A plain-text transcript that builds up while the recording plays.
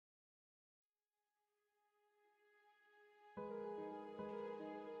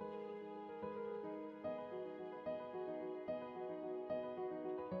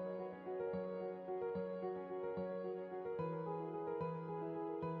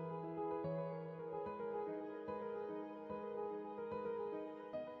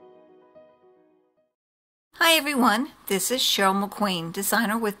Hi everyone, this is Cheryl McQueen,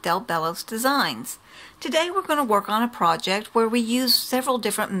 designer with Bello's Designs. Today we're going to work on a project where we use several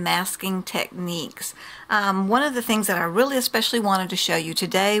different masking techniques. One of the things that I really especially wanted to show you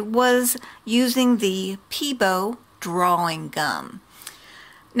today was using the Pebeo Drawing Gum.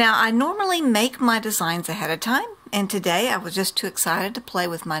 Now I normally make my designs ahead of time, and today I was just too excited to play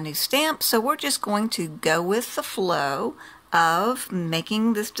with my new stamp, so we're just going to go with the flow of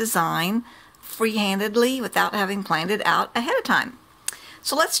making this design free-handedly without having planned it out ahead of time.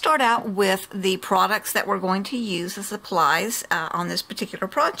 So let's start out with the products that we're going to use as supplies on this particular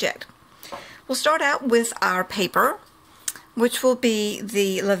project. We'll start out with our paper, which will be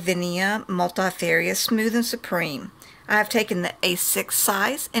the Lavinia Multifarious Smooth and Supreme. I have taken the A6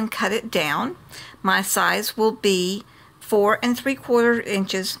 size and cut it down. My size will be 4 3/4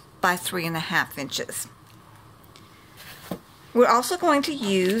 inches by 3.5 inches. We're also going to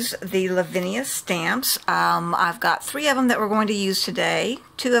use the Lavinia stamps. I've got 3 of them that we're going to use today.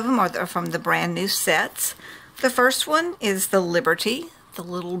 2 of them are from the brand new sets. The first one is the Liberty, the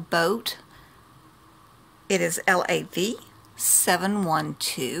little boat. It is LAV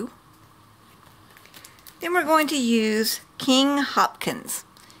 712. Then we're going to use King Hopkins.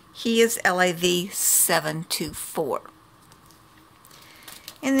 He is LAV 724.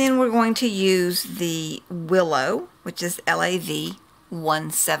 And then we're going to use the Willow, which is LAV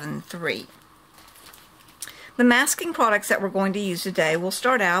 173. The masking products that we're going to use today, we'll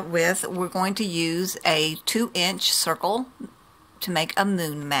start out with, we're going to use a 2-inch circle to make a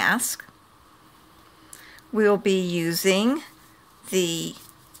moon mask. We'll be using the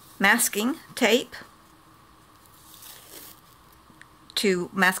masking tape to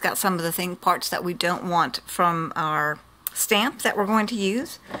mask out some of the parts that we don't want from our stamp that we're going to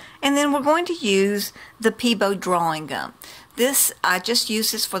use. And then we're going to use the Pebeo Drawing Gum. I just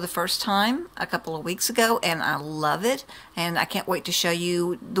used this for the first time a couple of weeks ago, and I love it, and I can't wait to show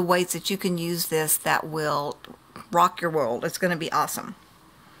you the ways that you can use this that will rock your world. It's going to be awesome.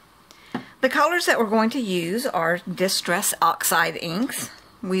 The colors that we're going to use are Distress Oxide inks.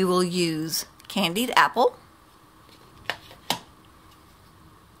 We will use Candied Apple,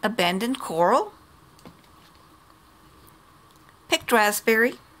 Abandoned Coral, Picked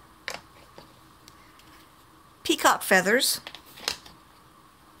Raspberry, Peacock Feathers,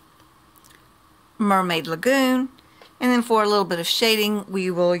 Mermaid Lagoon, and then for a little bit of shading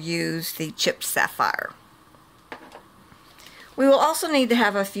we will use the Chipped Sapphire. We will also need to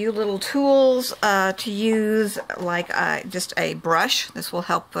have a few little tools to use, like just a brush. This will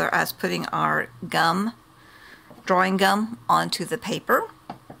help us putting our drawing gum onto the paper.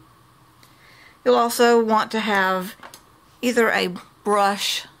 You'll also want to have either a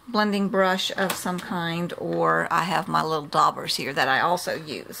blending brush of some kind, or I have my little daubers here that I also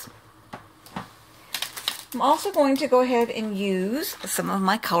use. I'm also going to go ahead and use some of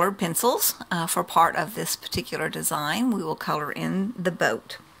my colored pencils for part of this particular design. We will color in the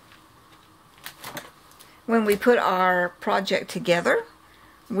boat. When we put our project together,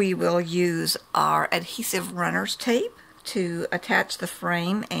 we will use our adhesive runner's tape to attach the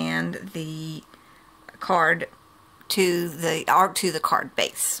frame and the card to the card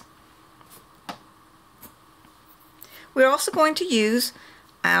base. We're also going to use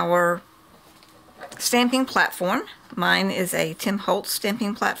our stamping platform. Mine is a Tim Holtz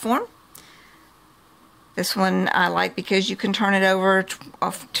stamping platform. This one I like because you can turn it over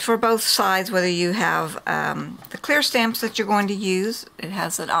for both sides, whether you have the clear stamps that you're going to use. It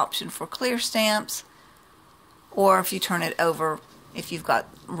has an option for clear stamps, or if you turn it over, if you've got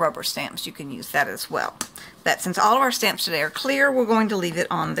rubber stamps, you can use that as well. But since all of our stamps today are clear, we're going to leave it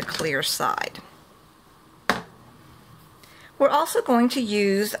on the clear side. We're also going to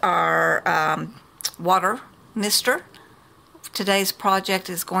use our water mister. Today's project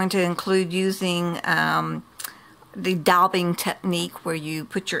is going to include using the daubing technique, where you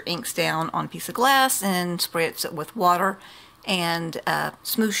put your inks down on a piece of glass and spritz it with water and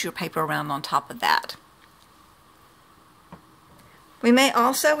smoosh your paper around on top of that. We may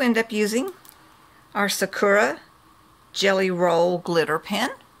also end up using our Sakura Jelly Roll glitter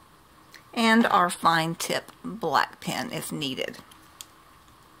pen and our fine tip black pen if needed.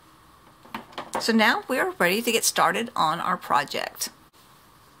 So now we are ready to get started on our project.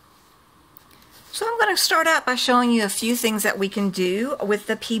 So I'm going to start out by showing you a few things that we can do with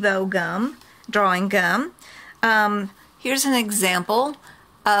the Pebeo Drawing Gum. Here's an example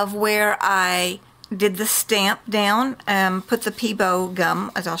of where I did the stamp down, put the Pebeo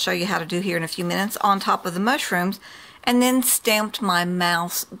gum, as I'll show you how to do here in a few minutes, on top of the mushrooms, and then stamped my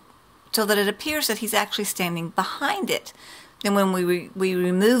mouse so that it appears that he's actually standing behind it. Then when we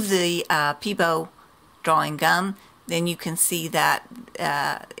remove the Pebeo drawing gum, then you can see that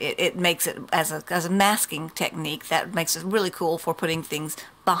it makes it as a masking technique that makes it really cool for putting things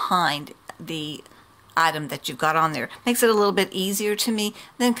behind the item that you've got on there. Makes it a little bit easier to me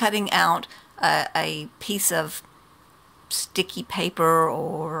than cutting out a piece of sticky paper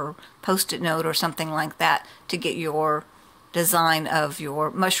or post-it note or something like that to get your design of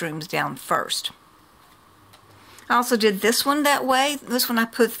your mushrooms down first. I also did this one that way. This one I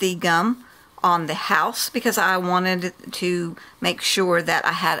put the gum on the house because I wanted to make sure that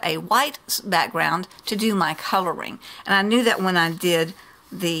I had a white background to do my coloring. And I knew that when I did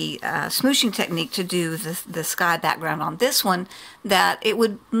the smooshing technique to do the sky background on this one, that it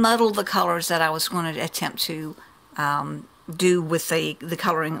would muddle the colors that I was going to attempt to do with the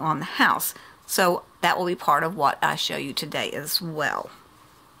coloring on the house. So that will be part of what I show you today as well.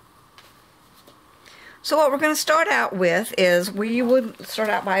 So what we're going to start out with is we would start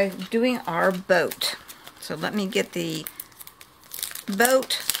out by doing our boat. So let me get the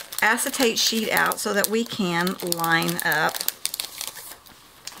boat acetate sheet out so that we can line up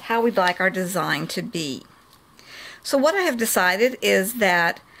how we'd like our design to be. So what I have decided is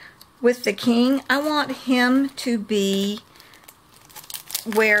that with the king, I want him to be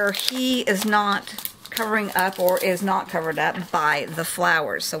where he is not covering up or is not covered up by the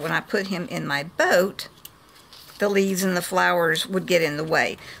flowers. So when I put him in my boat, the leaves and the flowers would get in the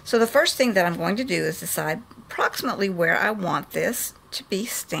way. So the first thing that I'm going to do is decide approximately where I want this to be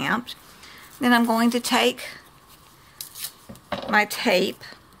stamped. Then I'm going to take my tape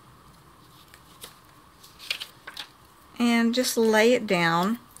and just lay it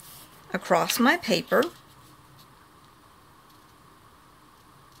down across my paper.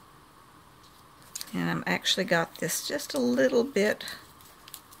 And I've actually got this just a little bit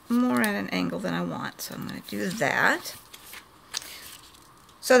more at an angle than I want. So I'm going to do that.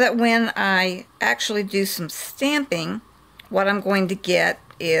 So that when I actually do some stamping, what I'm going to get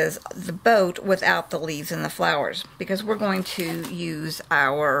is the boat without the leaves and the flowers, because we're going to use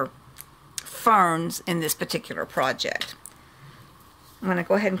our ferns in this particular project. I'm going to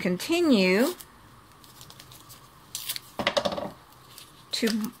go ahead and continue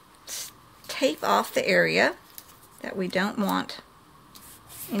to tape off the area that we don't want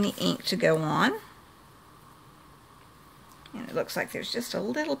any ink to go on. And it looks like there's just a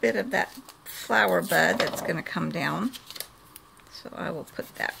little bit of that flower bud that's going to come down. So I will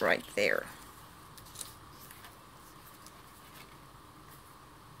put that right there.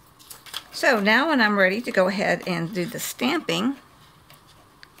 So now when I'm ready to go ahead and do the stamping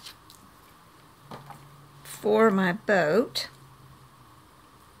for my boat,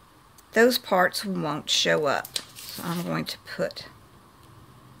 those parts won't show up. So I'm going to put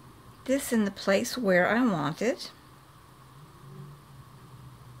this in the place where I want it.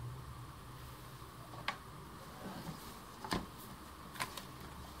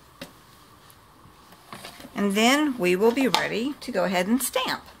 And then we will be ready to go ahead and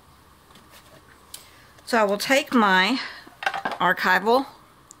stamp. So I will take my archival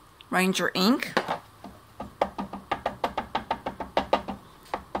Ranger ink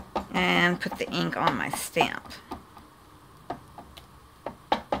and put the ink on my stamp.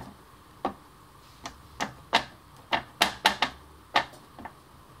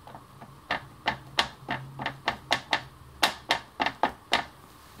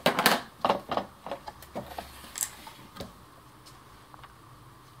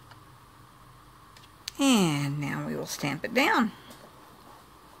 And now we will stamp it down.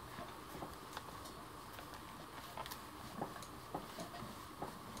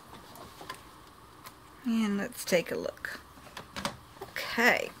 And let's take a look.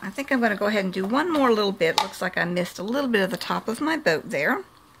 Okay, I think I'm going to go ahead and do one more little bit. Looks like I missed a little bit of the top of my boat there.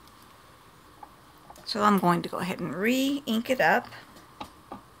 So I'm going to go ahead and re-ink it up.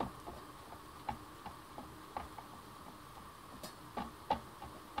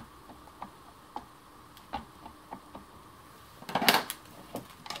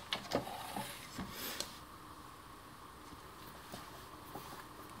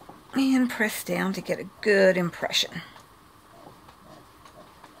 And press down to get a good impression.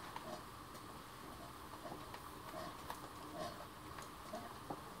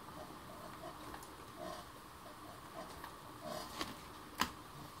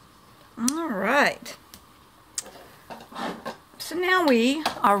 All right. So now we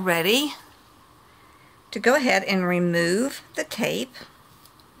are ready to go ahead and remove the tape.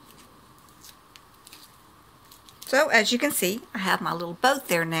 So as you can see, I have my little boat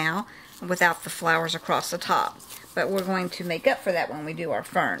there now without the flowers across the top. But we're going to make up for that when we do our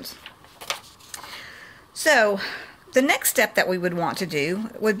ferns. So the next step that we would want to do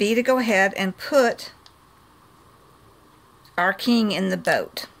would be to go ahead and put our king in the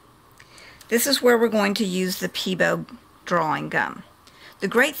boat. This is where we're going to use the Pebeo Drawing Gum. The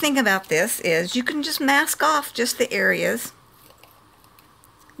great thing about this is you can just mask off just the areas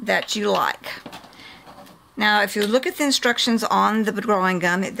that you like. Now, if you look at the instructions on the drawing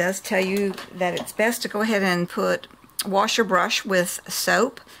gum, it does tell you that it's best to go ahead and wash your brush with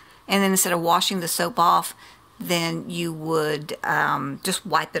soap, and then instead of washing the soap off, then you would just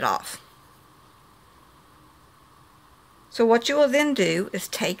wipe it off. So what you will then do is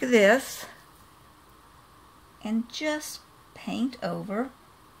take this and just paint over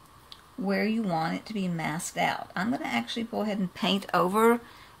where you want it to be masked out. I'm going to actually go ahead and paint over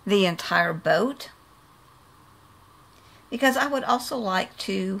the entire boat, because I would also like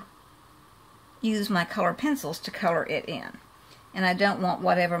to use my color pencils to color it in. And I don't want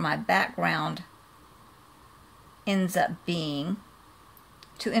whatever my background ends up being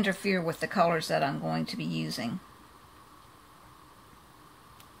to interfere with the colors that I'm going to be using.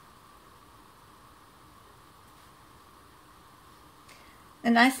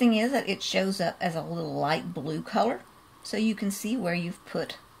 The nice thing is that it shows up as a little light blue color, so you can see where you've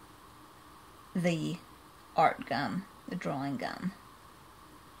put the art gum, the drawing gum.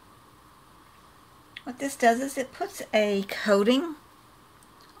 What this does is it puts a coating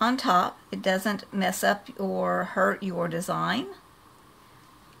on top. It doesn't mess up or hurt your design.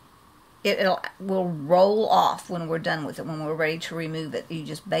 It will roll off when we're done with it, when we're ready to remove it. You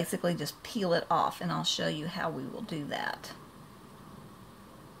just basically just peel it off, and I'll show you how we will do that.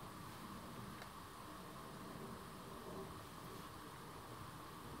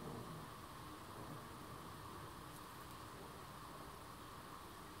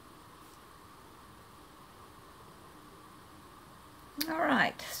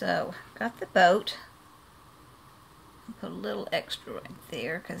 Alright, so got the boat. Put a little extra right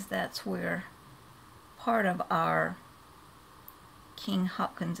there because that's where part of our King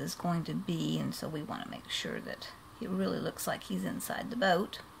Hopkins is going to be, and so we want to make sure that he really looks like he's inside the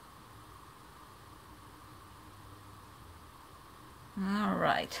boat.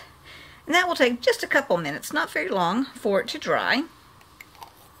 Alright, and that will take just a couple minutes, not very long, for it to dry.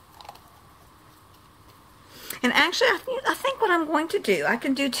 And actually, I think what I'm going to do, I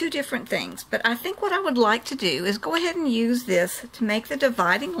can do two different things, but I think what I would like to do is go ahead and use this to make the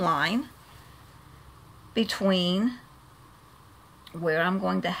dividing line between where I'm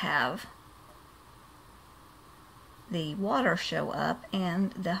going to have the water show up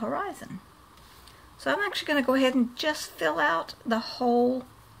and the horizon. So I'm actually going to go ahead and just fill out the whole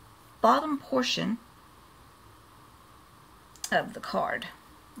bottom portion of the card.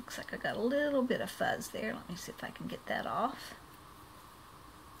 Looks like I got a little bit of fuzz there. Let me see if I can get that off.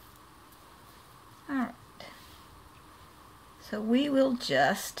 Alright. So we will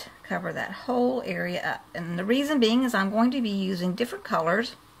just cover that whole area up. And the reason being is I'm going to be using different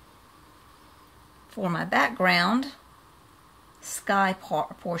colors for my background, sky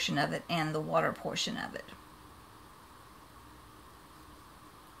portion of it, and the water portion of it.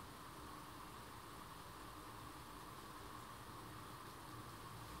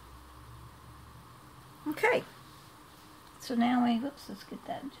 Okay, so now let's get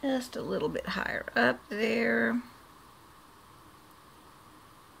that just a little bit higher up there.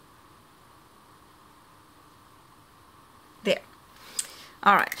 There.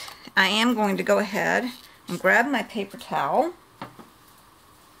 Alright, I am going to go ahead and grab my paper towel.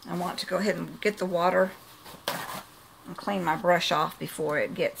 I want to go ahead and get the water and clean my brush off before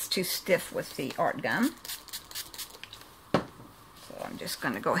it gets too stiff with the art gum. So I'm just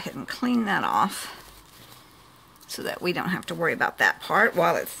going to go ahead and clean that off, so that we don't have to worry about that part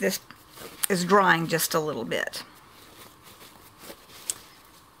while this is drying just a little bit.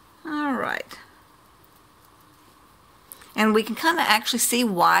 Alright. And we can kind of actually see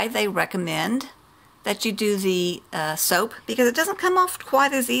why they recommend that you do the soap, because it doesn't come off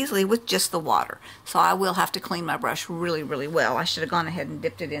quite as easily with just the water. So I will have to clean my brush really, really well. I should have gone ahead and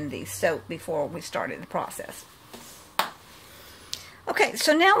dipped it in the soap before we started the process. Okay,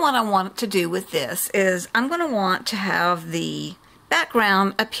 so now what I want to do with this is I'm going to want to have the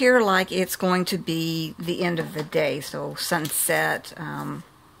background appear like it's going to be the end of the day, so sunset, and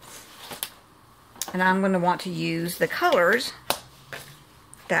I'm going to want to use the colors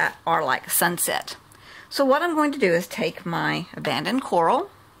that are like sunset. So what I'm going to do is take my abandoned coral,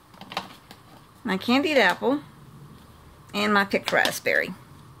 my candied apple, and my picked raspberry.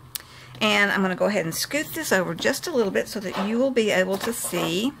 And I'm going to go ahead and scoot this over just a little bit so that you will be able to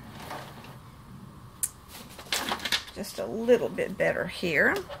see just a little bit better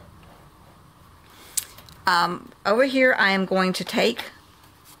here. Over here I am going to take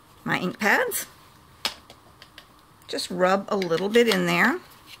my ink pads, just rub a little bit in there.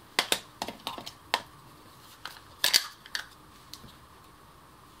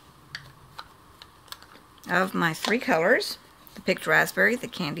 Of my three colors, the picked raspberry, the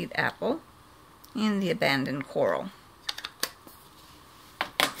candied apple, and the abandoned coral.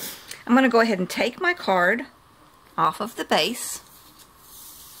 I'm going to go ahead and take my card off of the base,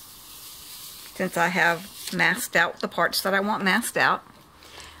 since I have masked out the parts that I want masked out.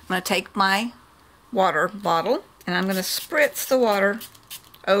 I'm going to take my water bottle and I'm going to spritz the water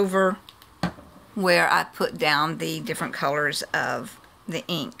over where I put down the different colors of the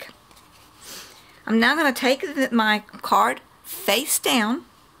ink. I'm now going to take my card face down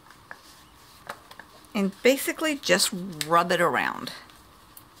and basically just rub it around.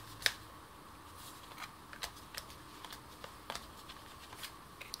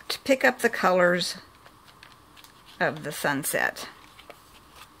 To pick up the colors of the sunset.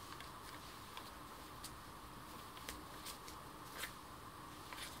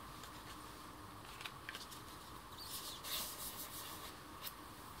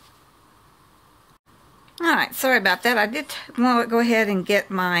 Alright, sorry about that. I did want to go ahead and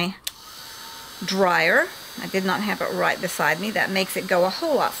get my dryer. I did not have it right beside me. That makes it go a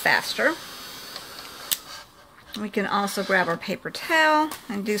whole lot faster. We can also grab our paper towel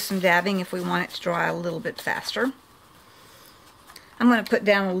and do some dabbing if we want it to dry a little bit faster. I'm going to put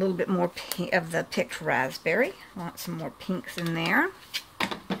down a little bit more of the picked raspberry. I want some more pinks in there.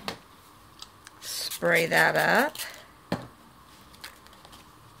 Spray that up.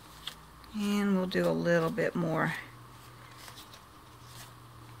 And we'll do a little bit more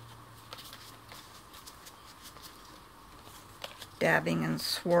dabbing and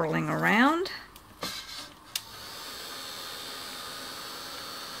swirling around.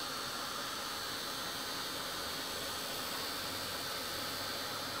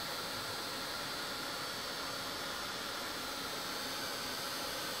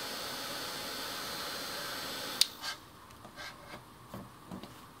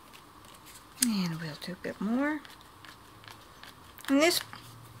 And we'll do a bit more. In this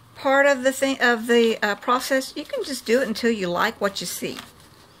part of the process, you can just do it until you like what you see.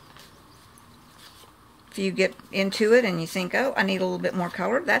 If you get into it and you think, oh, I need a little bit more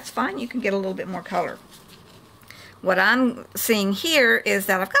color, that's fine. You can get a little bit more color. What I'm seeing here is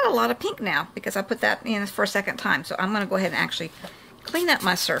that I've got a lot of pink now because I put that in for a second time. So I'm going to go ahead and actually clean up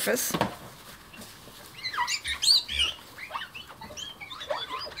my surface.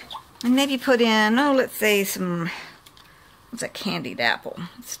 And maybe put in, oh, let's say some, what's a candied apple.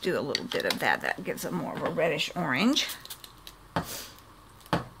 Let's do a little bit of that. That gives it more of a reddish orange. I'm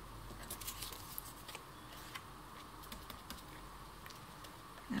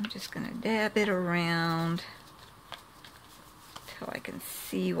just going to dab it around until I can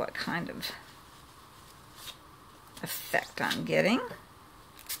see what kind of effect I'm getting.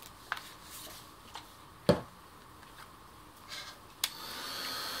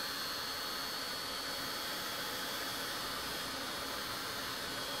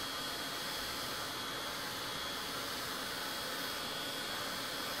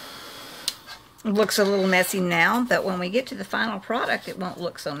 It looks a little messy now, but when we get to the final product, it won't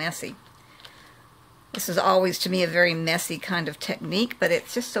look so messy. This is always, to me, a very messy kind of technique, but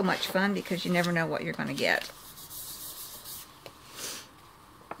it's just so much fun because you never know what you're going to get.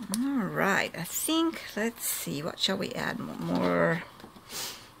 Alright, I think, let's see, what shall we add more?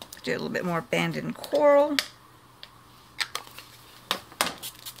 Do a little bit more abandoned coral.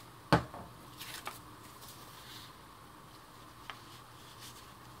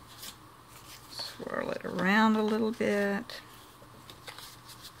 Swirl it around a little bit.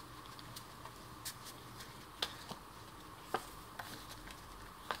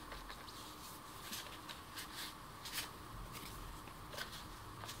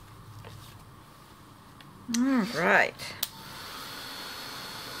 All right.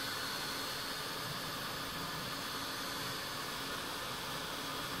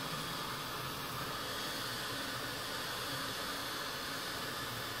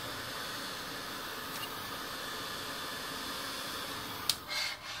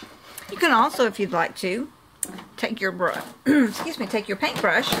 You can also, if you'd like to, take your brush, excuse me, take your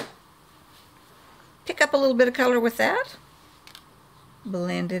paintbrush, pick up a little bit of color with that,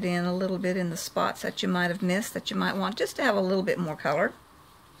 blend it in a little bit in the spots that you might have missed, that you might want just to have a little bit more color.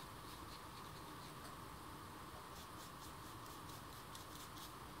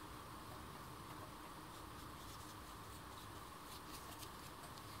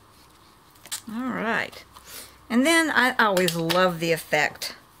 All right, and then I always love the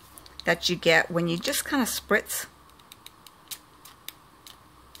effect that you get when you just kind of spritz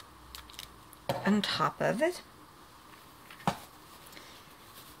on top of it.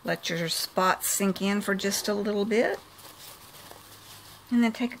 Let your spots sink in for just a little bit. And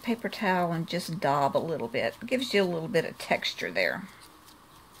then take a paper towel and just daub a little bit. It gives you a little bit of texture there.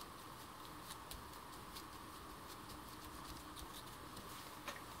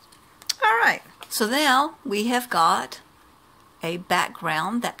 Alright, so now we have got a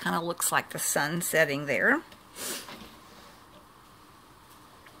background that kind of looks like the sun setting there.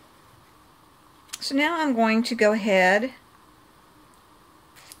 So now I'm going to go ahead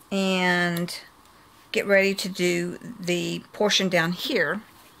and get ready to do the portion down here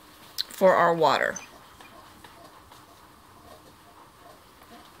for our water.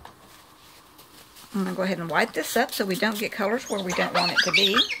 I'm going to go ahead and wipe this up so we don't get colors where we don't want it to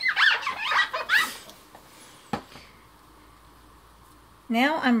be.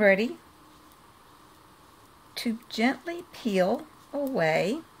 Now I'm ready to gently peel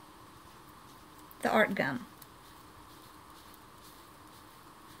away the art gum.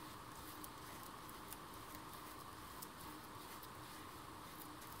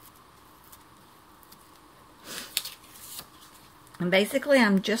 And basically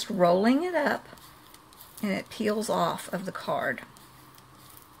I'm just rolling it up and it peels off of the card.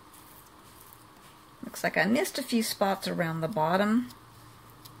 Looks like I missed a few spots around the bottom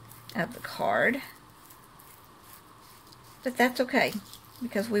of the card, but that's okay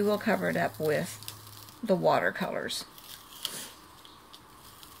because we will cover it up with the watercolors.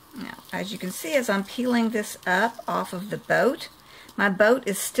 Now, as you can see, as I'm peeling this up off of the boat, my boat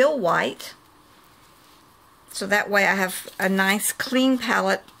is still white, so that way I have a nice clean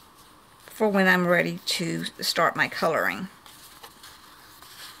palette for when I'm ready to start my coloring.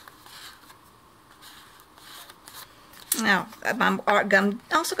 Now, my art gum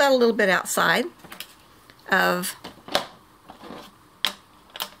also got a little bit outside of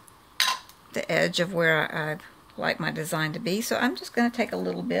the edge of where I like my design to be, so I'm just going to take a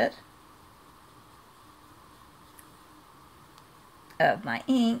little bit of my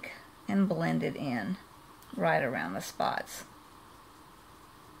ink and blend it in right around the spots.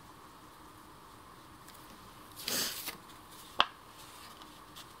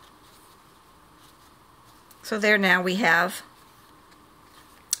 So there, now we have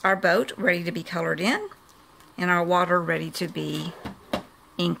our boat ready to be colored in and our water ready to be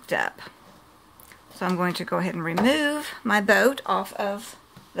inked up. So I'm going to go ahead and remove my boat off of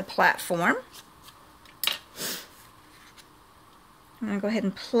the platform. I'm going to go ahead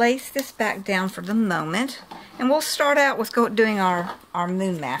and place this back down for the moment, and we'll start out with doing our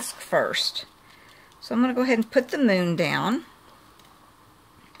moon mask first. So I'm going to go ahead and put the moon down,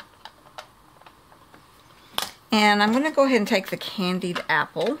 and I'm going to go ahead and take the candied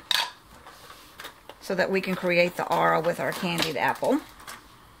apple so that we can create the aura with our candied apple.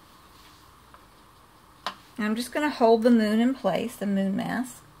 And I'm just going to hold the moon in place, the moon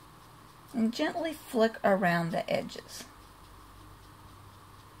mask, and gently flick around the edges.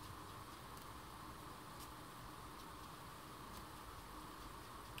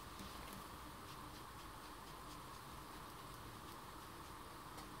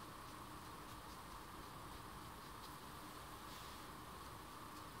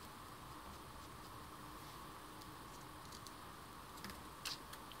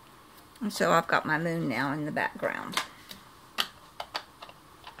 And so I've got my moon now in the background.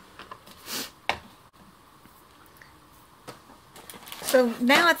 So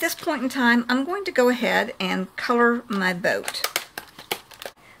now at this point in time, I'm going to go ahead and color my boat.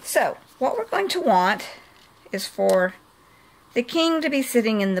 So what we're going to want is for the king to be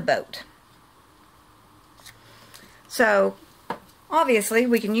sitting in the boat. So obviously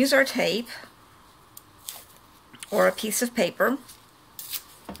we can use our tape or a piece of paper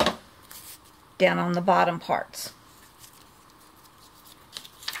down on the bottom parts.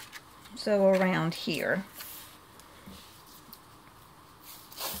 So around here.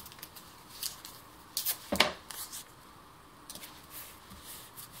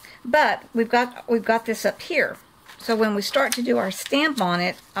 But we've got this up here. So when we start to do our stamp on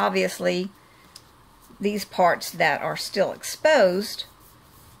it, obviously these parts that are still exposed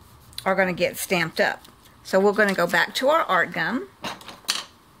are going to get stamped up. So we're going to go back to our art gum.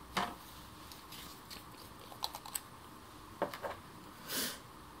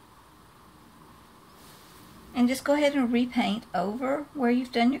 And just go ahead and repaint over where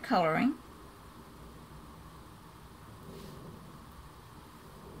you've done your coloring.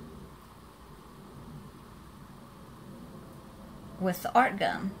 With the art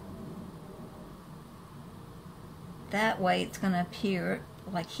gum. That way it's going to appear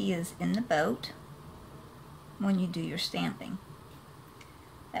like he is in the boat when you do your stamping.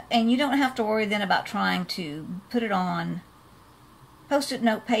 And you don't have to worry then about trying to put it on Post-it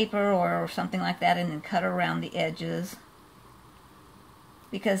note paper or something like that, and then cut around the edges,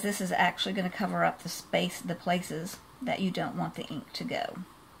 because this is actually going to cover up the places that you don't want the ink to go.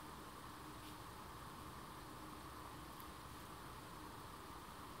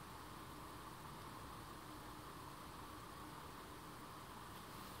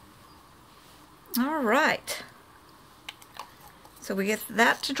 All right. So we get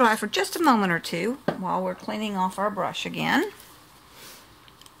that to dry for just a moment or two while we're cleaning off our brush again.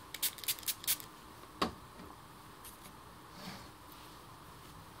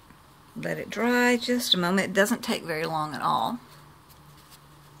 Let it dry just a moment. It doesn't take very long at all.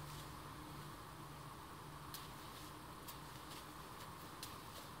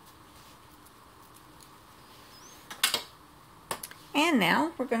 And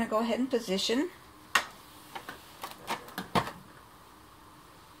now we're going to go ahead and position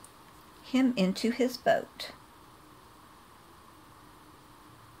him into his boat.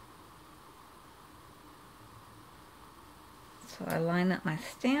 So I line up my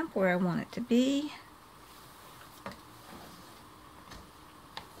stamp where I want it to be.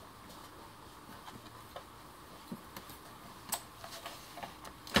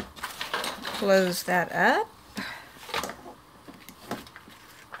 Close that up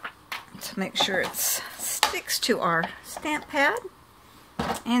to make sure it sticks to our stamp pad,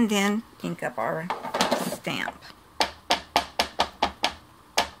 and then ink up our stamp.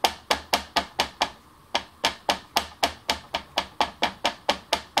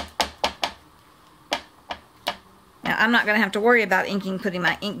 Now I'm not going to have to worry about putting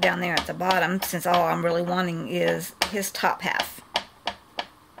my ink down there at the bottom, since all I'm really wanting is his top half.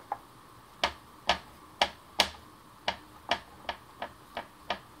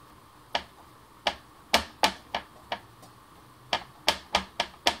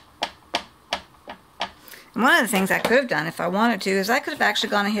 And one of the things I could have done if I wanted to is I could have actually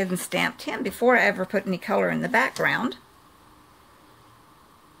gone ahead and stamped him before I ever put any color in the background.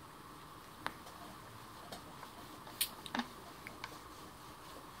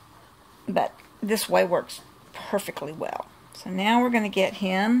 But this way works perfectly well. So now we're going to get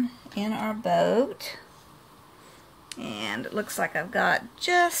him in our boat. And it looks like I've got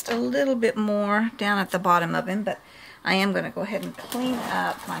just a little bit more down at the bottom of him, but I am going to go ahead and clean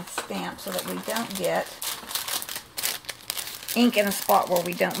up my stamp so that we don't get ink in a spot where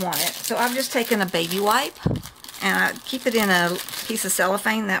we don't want it. So I've just taken a baby wipe and I keep it in a piece of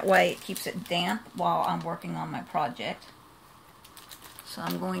cellophane. That way it keeps it damp while I'm working on my project. So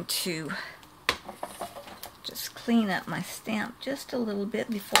I'm going to just clean up my stamp just a little bit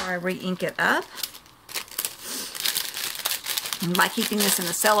before I re-ink it up. And by keeping this in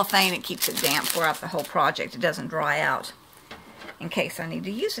the cellophane, it keeps it damp throughout the whole project. It doesn't dry out in case I need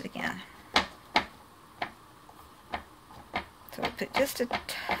to use it again. So I put just a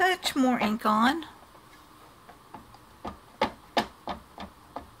touch more ink on.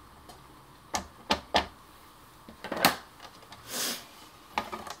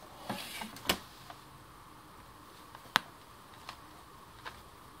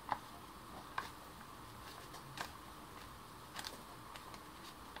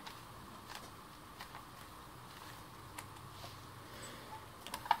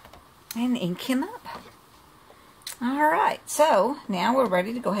 And ink him up. Alright, so now we're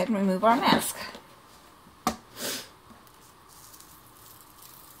ready to go ahead and remove our mask.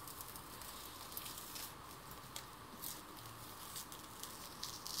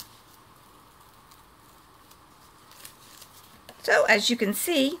 So as you can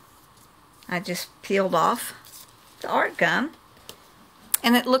see, I just peeled off the art gum,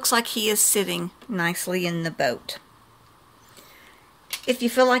 and it looks like he is sitting nicely in the boat. If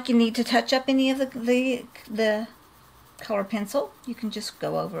you feel like you need to touch up any of the color pencil, you can just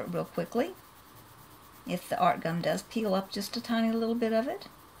go over it real quickly. If the art gum does peel up just a tiny little bit of it.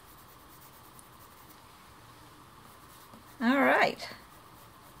 Alright.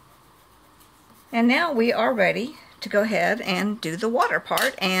 And now we are ready to go ahead and do the water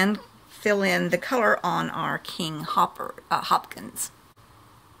part and fill in the color on our King Hopkins.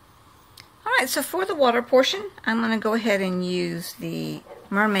 Alright, so for the water portion, I'm going to go ahead and use the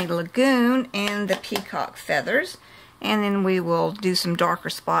Mermaid Lagoon and the peacock feathers. And then we will do some darker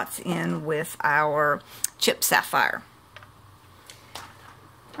spots in with our Chip Sapphire.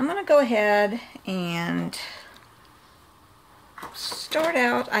 I'm going to go ahead and start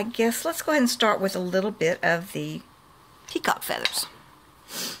out, I guess, let's go ahead and start with a little bit of the peacock feathers.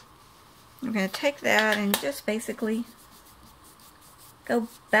 I'm going to take that and just basically go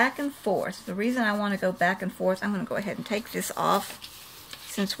back and forth. The reason I want to go back and forth, I'm going to go ahead and take this off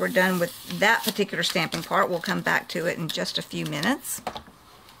Since we're done with that particular stamping part, we'll come back to it in just a few minutes.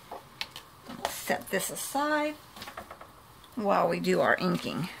 Set this aside while we do our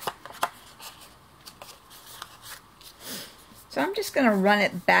inking. So I'm just going to run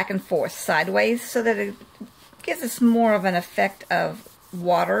it back and forth sideways so that it gives us more of an effect of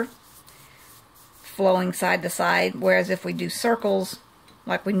water flowing side to side, whereas if we do circles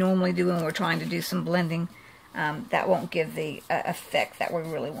like we normally do when we're trying to do some blending, that won't give the effect that we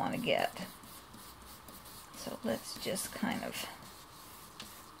really want to get. So let's just kind of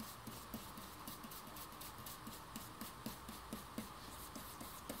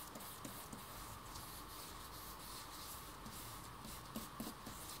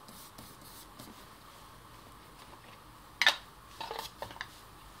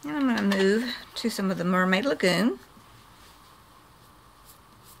and I'm going to move to some of the Mermaid Lagoon.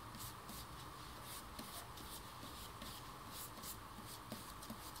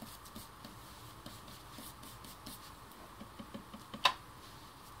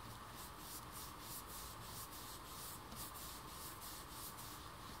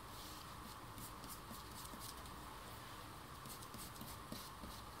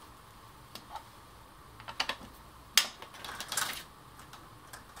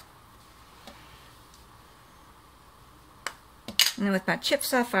 And then with my chip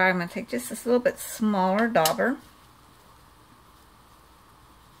sapphire, I'm going to take just this little bit smaller dauber.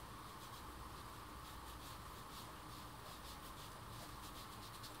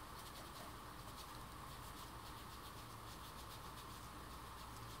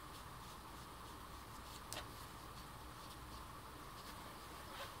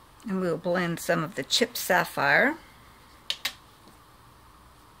 And we'll blend some of the chip sapphire.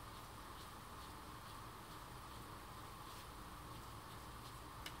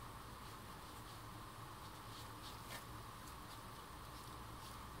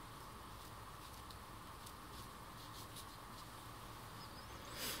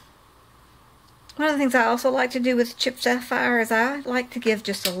 One of the things I also like to do with chip sapphire is I like to give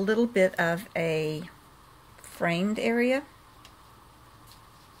just a little bit of a framed area.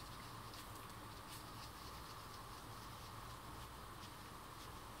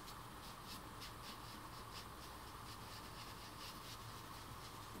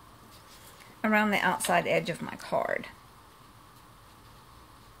 Around the outside edge of my card.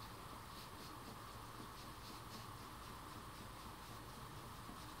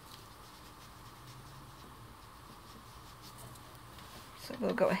 So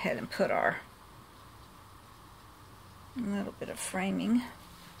we'll go ahead and put our little bit of framing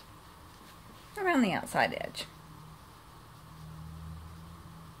around the outside edge.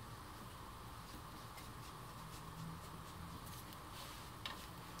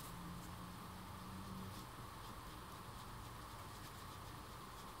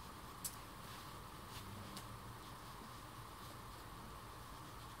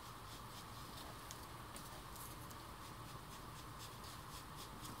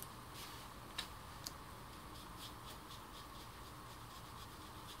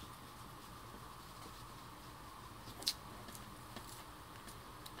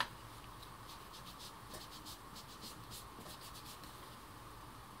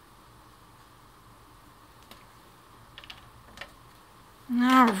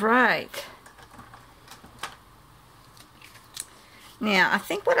 All right. Now, I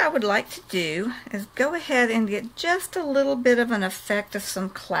think what I would like to do is go ahead and get just a little bit of an effect of some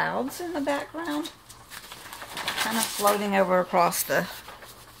clouds in the background, kind of floating over across the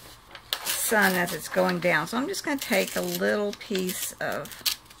sun as it's going down. So I'm just going to take a little piece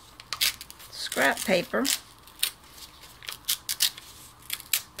of scrap paper,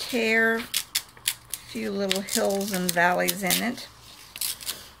 tear a few little hills and valleys in it,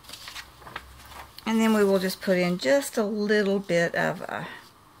 and then we will just put in just a little bit of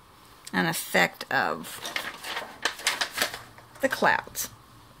an effect of the clouds.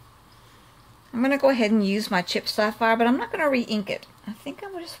 I'm going to go ahead and use my chip sapphire, but I'm not going to re-ink it. I think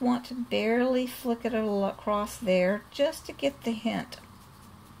I just want to barely flick it across there just to get the hint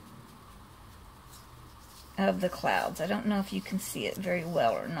of the clouds. I don't know if you can see it very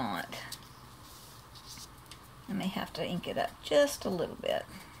well or not. I may have to ink it up just a little bit.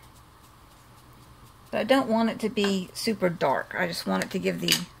 But I don't want it to be super dark. I just want it to give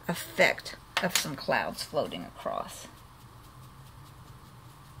the effect of some clouds floating across.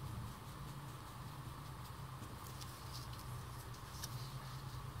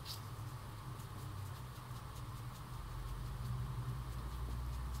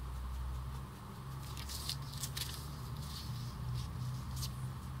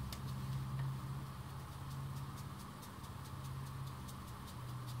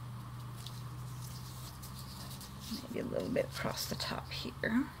 Maybe a little bit across the top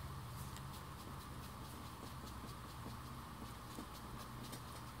here.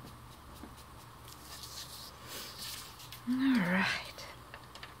 Alright.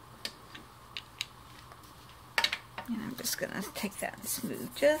 And I'm just going to take that and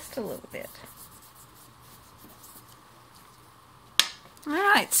smooth just a little bit.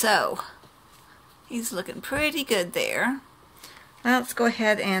 Alright, so he's looking pretty good there. Now let's go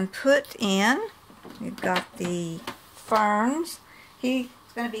ahead and put in, we've got the ferns. He's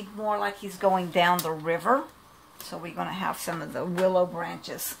going to be more like he's going down the river. So we're going to have some of the willow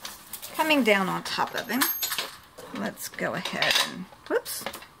branches coming down on top of him. Let's go ahead and, whoops,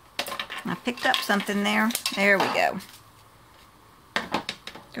 I picked up something there. There we go.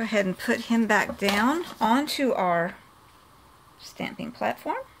 Go ahead and put him back down onto our stamping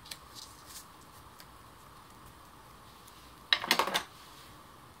platform.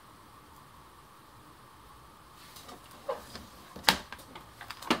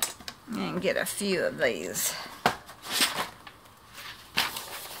 And get a few of these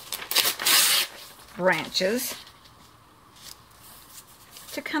branches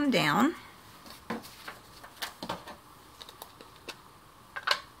to come down.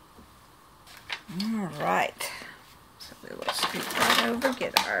 Alright, so we will scoot right over,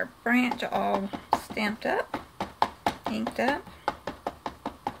 get our branch all stamped up, inked up.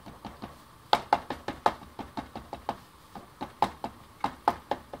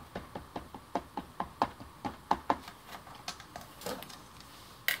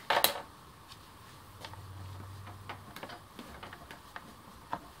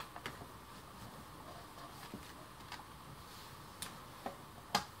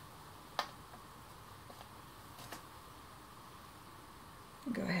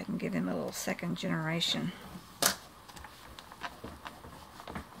 Go ahead and give him a little second generation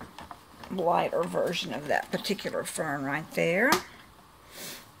lighter version of that particular fern right there.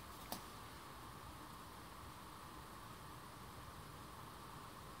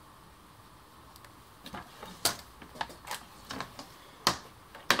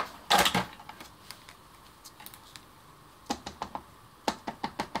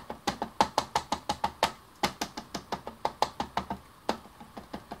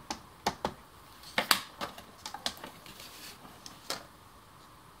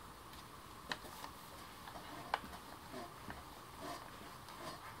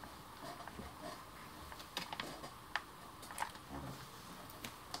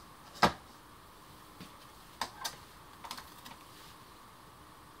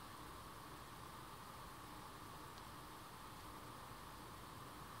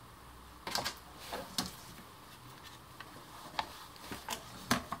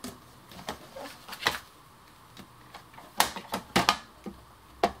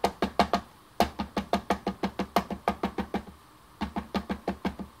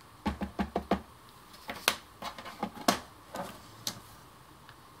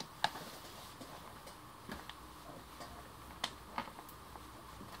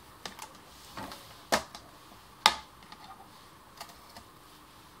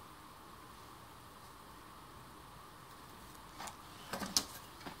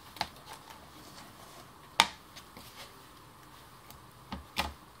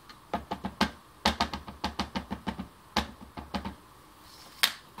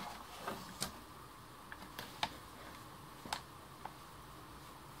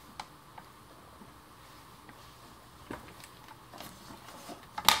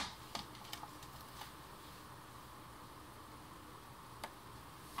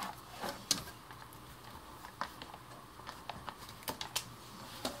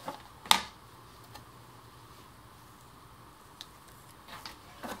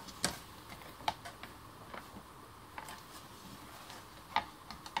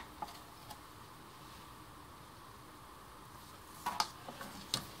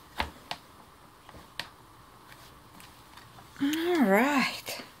 All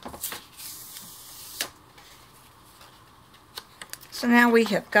right. So now we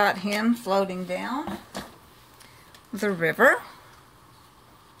have got him floating down the river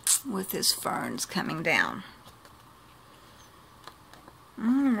with his ferns coming down.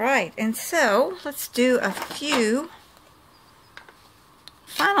 All right, and so let's do a few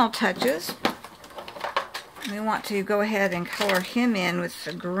final touches. We want to go ahead and color him in with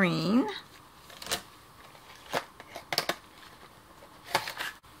the green.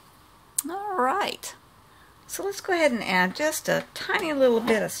 All right, so let's go ahead and add just a tiny little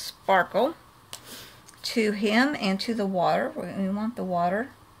bit of sparkle to him and to the water. We want the water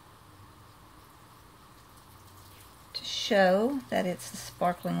to show that it's the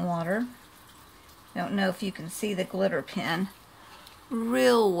sparkling water. Don't know if you can see the glitter pen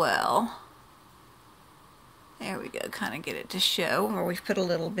real well. There we go, kind of get it to show where we've put a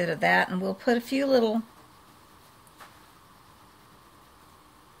little bit of that, and we'll put a few little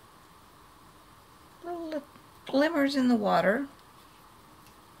glimmers in the water.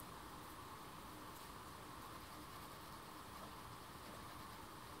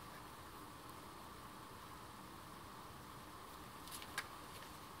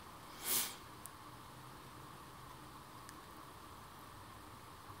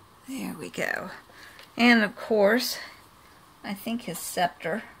 There we go. And of course, I think his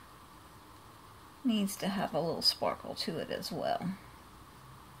scepter needs to have a little sparkle to it as well.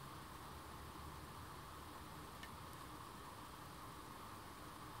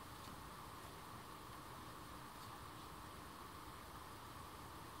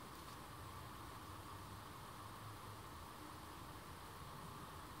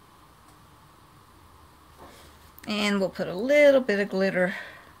 And we'll put a little bit of glitter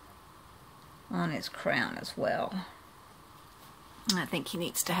on his crown as well. I think he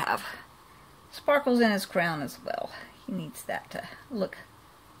needs to have sparkles in his crown as well. He needs that to look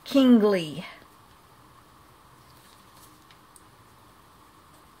kingly.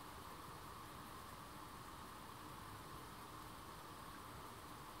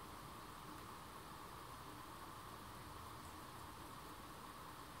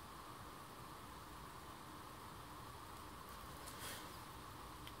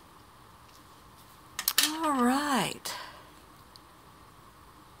 All right.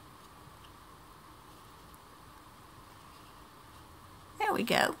 There we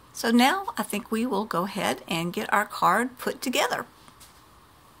go. So now I think we will go ahead and get our card put together.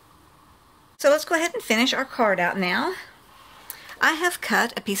 So let's go ahead and finish our card out now. I have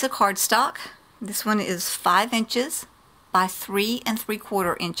cut a piece of cardstock. This one is 5 inches by 3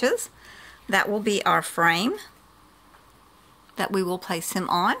 3/4 inches. That will be our frame that we will place him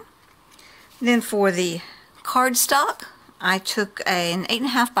on. Then for the cardstock, I took an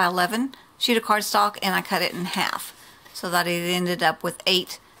 8.5 by 11 sheet of cardstock and I cut it in half so that it ended up with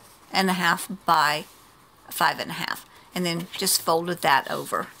 8.5 by 5.5, and then just folded that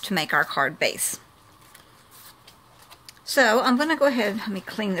over to make our card base. So I'm going to go ahead and let me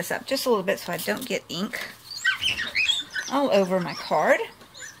clean this up just a little bit so I don't get ink all over my card.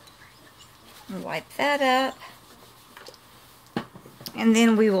 Wipe that up. And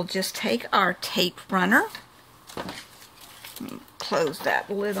then we will just take our tape runner. Let me close that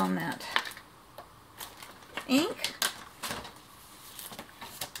lid on that ink.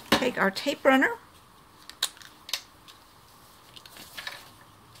 Take our tape runner.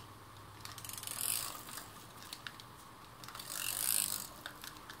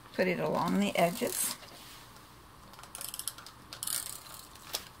 Put it along the edges.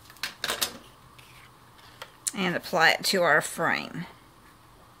 And apply it to our frame.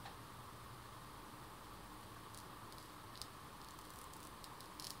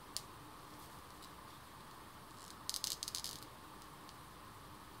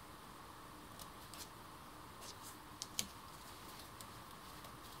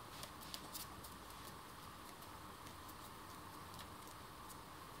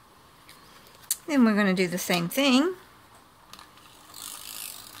 Then we're going to do the same thing.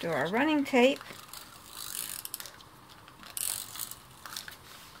 Do our running tape.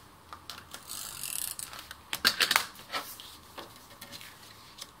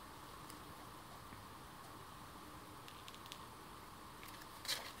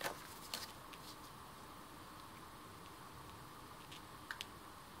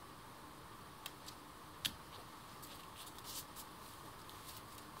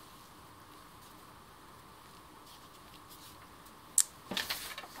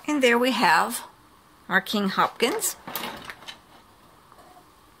 And there we have our King Hopkins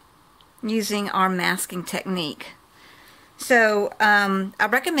using our masking technique. So I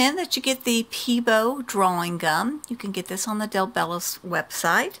recommend that you get the Pebeo Drawing Gum. You can get this on the Bello's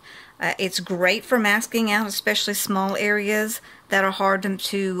website. It's great for masking out, especially small areas that are hard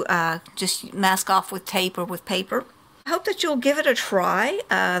to just mask off with tape or with paper. I hope that you'll give it a try.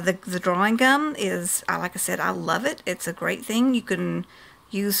 The drawing gum is, like I said, I love it. It's a great thing. You can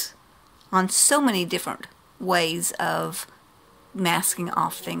use on so many different ways of masking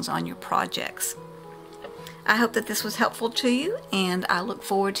off things on your projects. I hope that this was helpful to you, and I look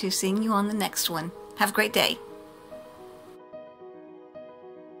forward to seeing you on the next one. Have a great day.